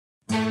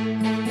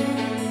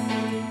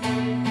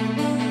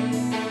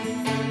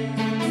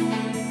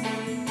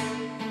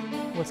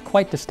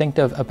quite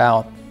distinctive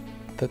about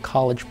the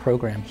college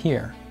program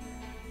here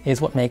is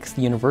what makes the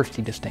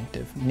university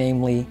distinctive,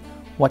 namely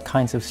what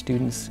kinds of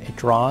students it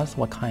draws,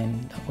 what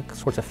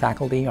sorts of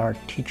faculty are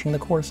teaching the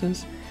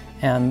courses,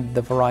 and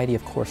the variety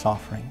of course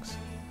offerings.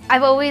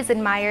 I've always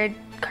admired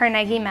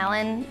Carnegie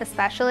Mellon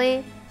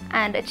especially,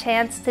 and a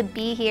chance to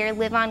be here,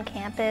 live on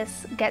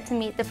campus, get to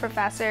meet the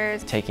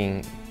professors.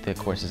 Taking the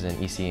courses in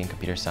EC and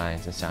computer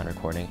science and sound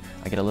recording,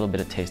 I get a little bit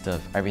of taste of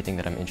everything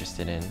that I'm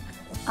interested in.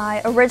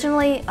 I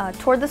originally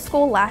toured the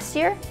school last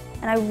year,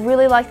 and I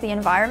really liked the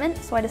environment,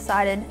 so I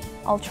decided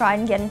I'll try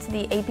and get into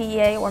the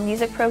APEA or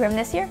music program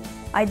this year.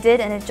 I did,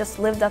 and it just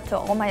lived up to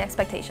all my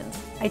expectations.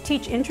 I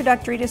teach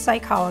introductory to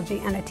psychology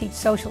and I teach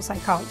social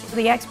psychology.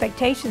 The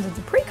expectations of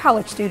the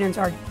pre-college students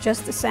are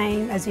just the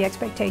same as the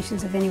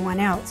expectations of anyone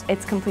else.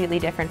 It's completely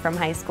different from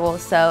high school,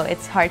 so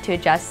it's hard to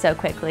adjust so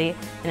quickly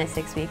in a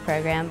 6-week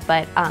program,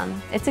 but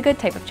it's a good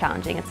type of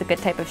challenging, it's a good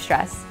type of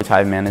stress.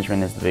 Time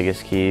management is the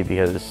biggest key,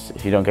 because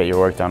if you don't get your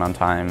work done on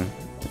time,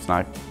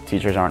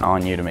 teachers aren't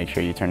on you to make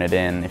sure you turn it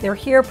in. They're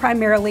here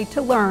primarily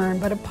to learn,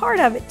 but a part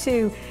of it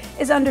too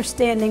is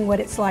understanding what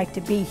it's like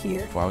to be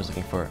here. I was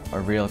looking for a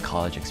real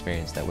college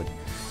experience that would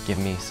give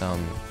me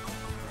some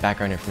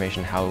background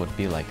information how it would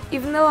be like.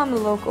 Even though I'm a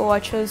local, I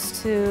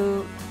chose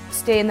to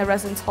stay in the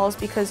residence halls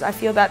because I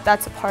feel that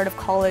that's a part of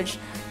college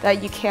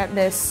that you can't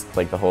miss.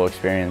 Like the whole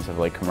experience of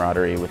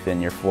camaraderie within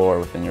your floor,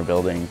 within your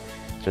building,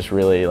 just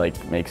really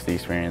makes the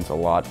experience a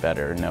lot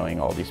better knowing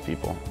all these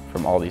people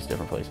from all these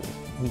different places.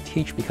 We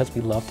teach because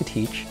we love to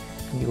teach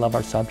and we love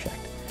our subject,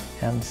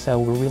 and so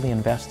we're really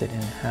invested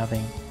in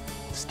having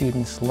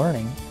students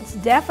learning. It's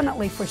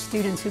definitely for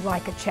students who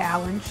like a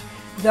challenge,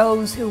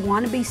 those who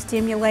want to be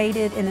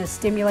stimulated in a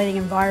stimulating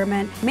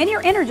environment. Many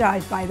are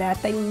energized by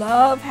that. They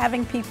love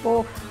having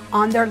people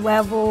on their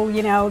level,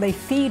 they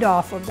feed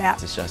off of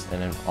that. It's just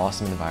an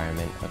awesome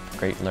environment, a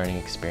great learning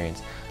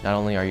experience. Not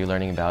only are you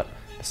learning about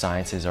the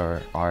sciences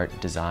or art,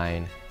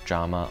 design,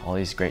 drama, all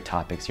these great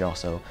topics, you're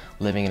also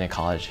living in a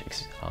college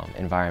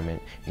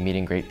environment,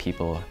 meeting great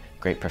people,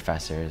 great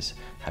professors,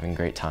 having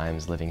great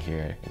times living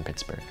here in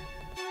Pittsburgh.